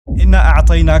إِنَّا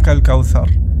أَعْطَيْنَاكَ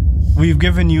الْكَوْثَرِ. We've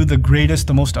given you the greatest,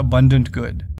 the most abundant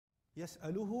good.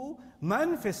 يَسْأَلُهُ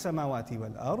مَنْ فِي السَّمَاوَاتِ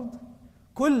وَالْأَرْضِ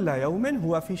كُلَّ يَوْمٍ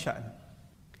هُوَ فِي شَأْنٍ.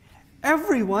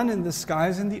 Everyone in the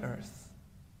skies and the earth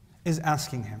is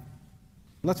asking him.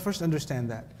 Let's first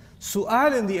understand that.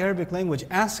 Su'al in the Arabic language,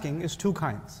 asking, is two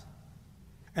kinds.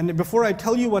 And before I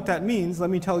tell you what that means, let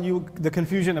me tell you the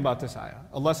confusion about this ayah.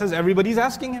 Allah says everybody's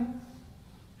asking him.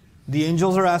 The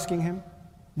angels are asking him.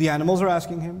 The animals are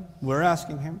asking him. We're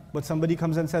asking him. But somebody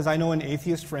comes and says, I know an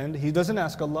atheist friend, he doesn't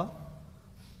ask Allah.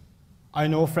 I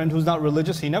know a friend who's not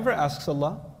religious, he never asks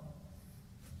Allah.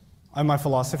 My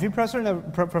philosophy professor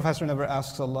never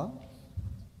asks Allah.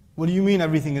 What do you mean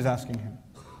everything is asking him?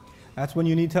 That's when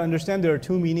you need to understand there are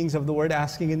two meanings of the word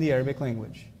asking in the Arabic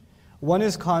language. One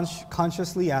is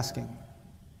consciously asking.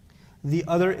 The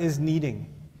other is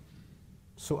needing.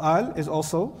 Su'al is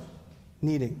also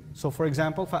needing. So for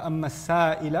example, فَأَمَّا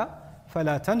السَّائِلَ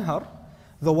فَلَا تَنْهَرْ.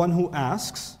 The one who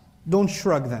asks, don't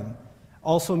shrug them.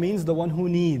 Also means the one who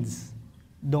needs,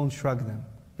 don't shrug them.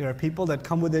 There are people that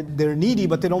come with it, they're needy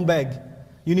but they don't beg.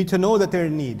 You need to know that they're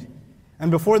in need.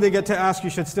 And before they get to ask, you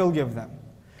should still give them.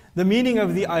 The meaning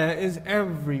of the ayah is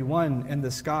everyone in the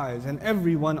skies and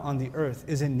everyone on the earth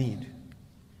is in need.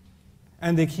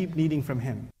 And they keep needing from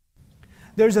him.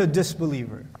 There's a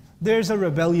disbeliever. There's a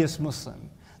rebellious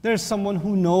Muslim. There's someone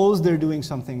who knows they're doing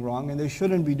something wrong and they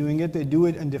shouldn't be doing it. They do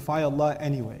it and defy Allah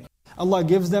anyway. Allah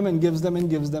gives them and gives them and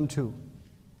gives them too.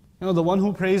 You know, the one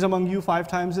who prays among you 5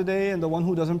 times a day and the one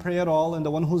who doesn't pray at all and the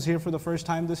one who's here for the first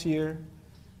time this year.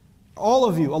 All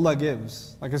of you, Allah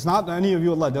gives. Like it's not any of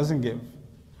you Allah doesn't give.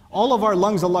 All of our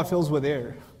lungs Allah fills with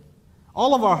air.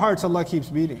 All of our hearts Allah keeps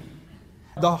beating.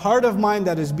 The heart of mine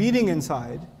that is beating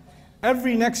inside,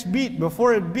 every next beat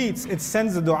before it beats, it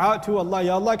sends a dua to Allah,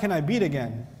 Ya Allah, can I beat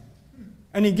again?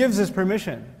 And He gives His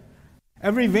permission.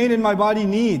 Every vein in my body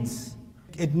needs.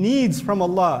 It needs from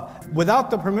Allah. Without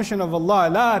the permission of Allah,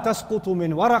 لا تسقط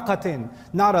من ورقة.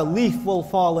 Not a leaf will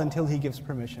fall until He gives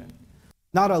permission.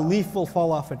 Not a leaf will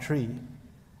fall off a tree.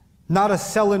 Not a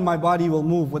cell in my body will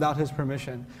move without His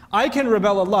permission. I can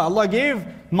rebel Allah. Allah gave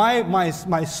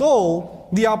my soul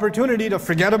the opportunity to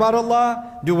forget about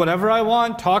Allah, do whatever I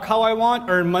want, talk how I want,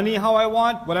 earn money how I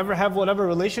want, have whatever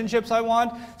relationships I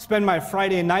want, spend my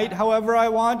Friday night however I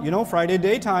want. You know, Friday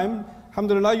daytime,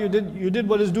 alhamdulillah, you did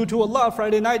what is due to Allah.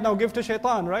 Friday night, now give to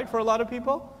shaitan, right? For a lot of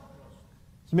people.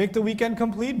 So make the weekend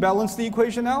complete, balance the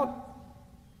equation out.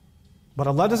 But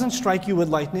Allah doesn't strike you with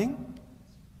lightning.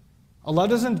 Allah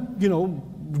doesn't,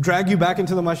 drag you back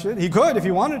into the masjid. He could if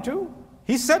He wanted to.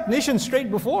 He set nations straight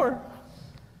before.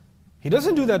 He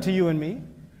doesn't do that to you and me.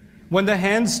 When the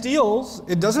hand steals,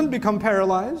 it doesn't become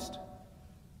paralyzed.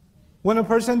 When a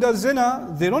person does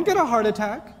zina, they don't get a heart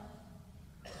attack.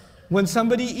 When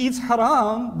somebody eats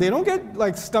haram, they don't get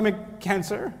like stomach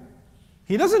cancer.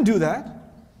 He doesn't do that.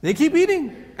 They keep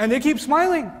eating and they keep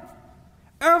smiling.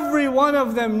 Every one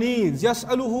of them needs.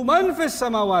 يَسْأَلُهُ مَنْ فِي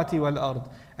السَّمَاوَاتِ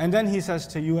وَالْأَرْضِ. And then He says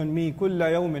to you and me, كُلَّ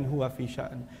يَوْمٍ هُوَ فِي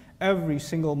شَأْنٍ. Every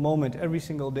single moment, every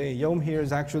single day. Yawm here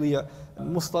is actually a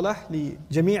mustalah li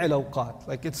jami' al-awqat.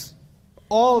 Like it's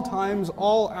all times,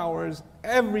 all hours,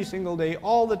 every single day,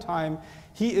 all the time.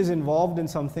 He is involved in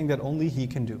something that only He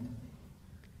can do.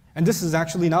 And this is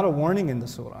actually not a warning in the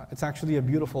surah. It's actually a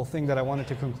beautiful thing that I wanted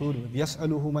to conclude with.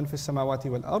 يَسْأَلُهُ مَنْ فِي السَّمَاوَاتِ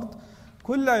وَالْأَرْضِ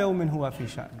كُلَّ يَوْمٍ هُوَ فِي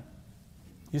شَأْنٍ.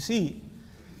 You see,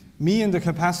 me in the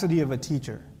capacity of a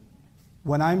teacher,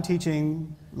 when I'm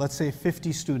teaching, let's say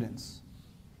 50 students,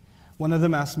 one of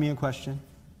them asks me a question,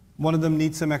 one of them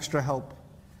needs some extra help,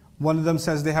 one of them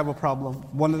says they have a problem,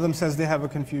 one of them says they have a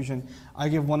confusion. I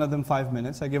give one of them 5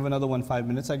 minutes, I give another one 5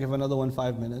 minutes, I give another one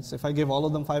 5 minutes. If I give all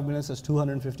of them 5 minutes, that's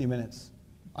 250 minutes.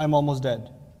 I'm almost dead.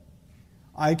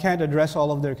 I can't address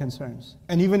all of their concerns.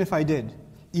 And even if I did,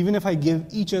 even if I give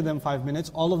each of them 5 minutes,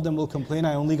 all of them will complain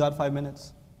I only got 5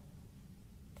 minutes.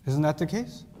 Isn't that the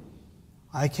case?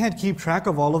 I can't keep track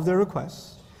of all of their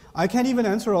requests. I can't even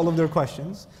answer all of their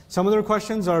questions. Some of their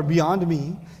questions are beyond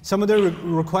me. Some of their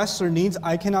requests or needs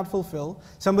I cannot fulfill.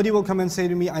 Somebody will come and say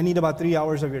to me, I need about 3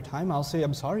 hours of your time. I'll say,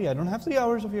 I'm sorry, I don't have 3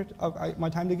 hours of my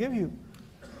time to give you.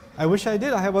 I wish I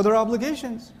did. I have other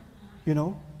obligations.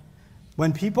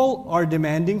 When people are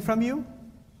demanding from you,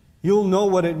 you'll know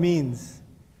what it means.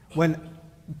 When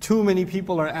too many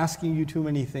people are asking you too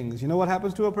many things. You know what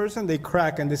happens to a person? They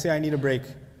crack and they say, I need a break.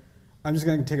 I'm just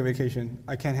going to take a vacation.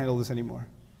 I can't handle this anymore.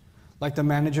 Like the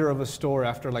manager of a store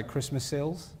after like Christmas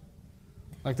sales.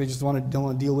 Like they just don't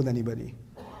want to deal with anybody.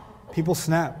 People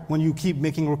snap when you keep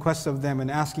making requests of them and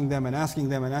asking them and asking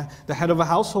them. And the head of a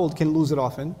household can lose it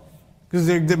often because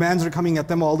their demands are coming at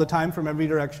them all the time from every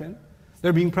direction.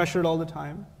 They're being pressured all the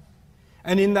time.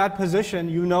 And in that position,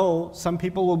 you know some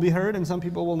people will be heard and some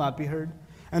people will not be heard.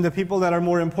 And the people that are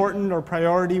more important or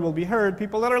priority will be heard.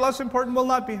 People that are less important will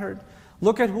not be heard.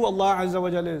 Look at who Allah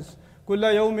SWT is.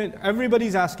 Kulla yawmin,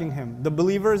 everybody's asking Him. The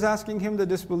believer is asking Him, the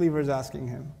disbeliever is asking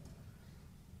Him.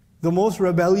 The most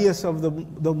rebellious of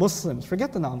the Muslims,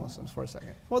 forget the non-Muslims for a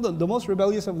second. Well, the most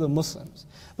rebellious of the Muslims,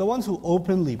 the ones who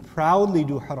openly, proudly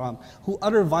do haram, who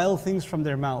utter vile things from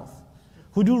their mouth,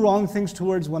 who do wrong things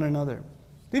towards one another.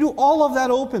 They do all of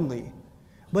that openly.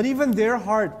 But even their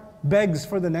heart begs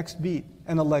for the next beat,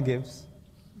 and Allah gives.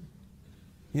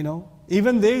 You know,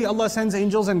 even they, Allah sends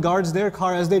angels and guards their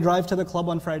car as they drive to the club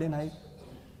on Friday night.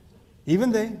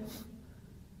 Even they.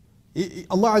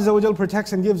 Allah Azza wa Jal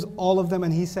protects and gives all of them,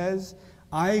 and He says,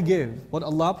 I give what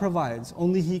Allah provides,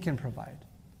 only He can provide.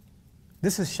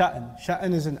 This is sha'an.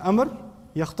 Sha'an is an amr,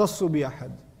 yakhtassu bi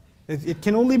ahad. It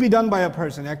can only be done by a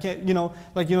person. I can't,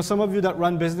 some of you that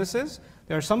run businesses,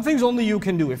 there are some things only you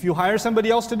can do. If you hire somebody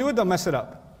else to do it, they'll mess it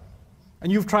up.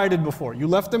 And you've tried it before. You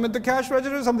left them at the cash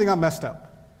register, something got messed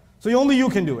up. So only you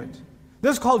can do it.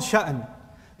 This is called sha'an.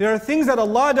 There are things that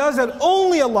Allah does that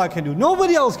only Allah can do.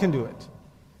 Nobody else can do it.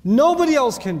 Nobody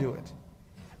else can do it.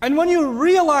 And when you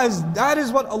realize that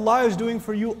is what Allah is doing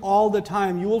for you all the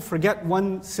time, you will forget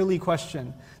one silly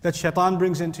question that shaitan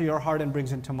brings into your heart and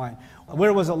brings into mine.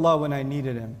 Where was Allah when I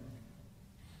needed Him?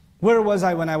 Where was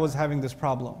I when I was having this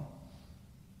problem?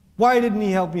 Why didn't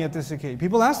He help me at this occasion?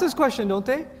 People ask this question, don't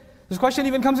they? This question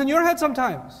even comes in your head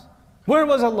sometimes. Where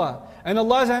was Allah? And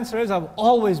Allah's answer is, I've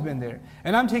always been there.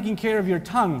 And I'm taking care of your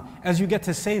tongue as you get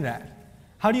to say that.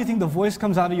 How do you think the voice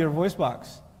comes out of your voice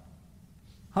box?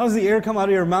 How does the air come out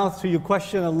of your mouth so you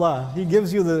question Allah? He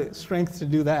gives you the strength to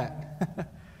do that.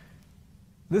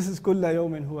 This is kulla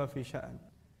yawmin huwa fi sha'an.